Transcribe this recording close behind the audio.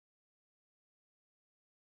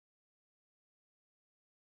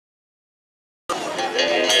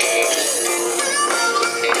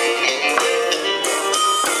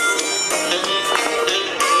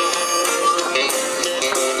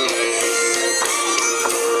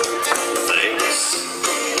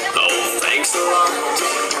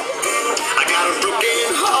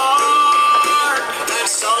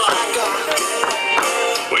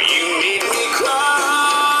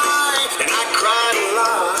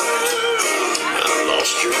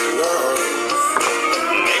lost your love.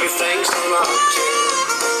 Baby, thanks a lot.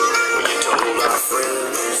 When you told our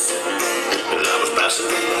friends that I was passing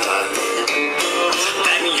by,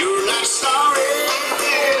 and you're not sorry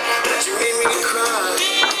that you made me cry.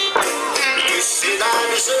 You said I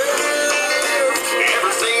deserve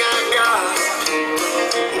everything I got.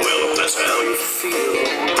 Well, if that's how you feel,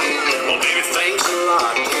 well, baby, thanks a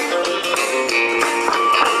lot.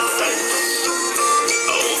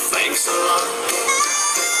 Oh, thanks a lot.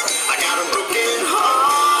 I got a broken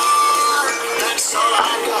heart, that's all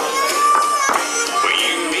I got. Well,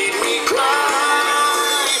 you made me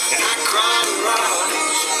cry, and I cried a lot.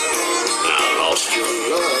 I lost your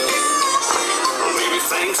love. Well, baby,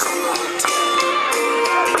 thanks a lot.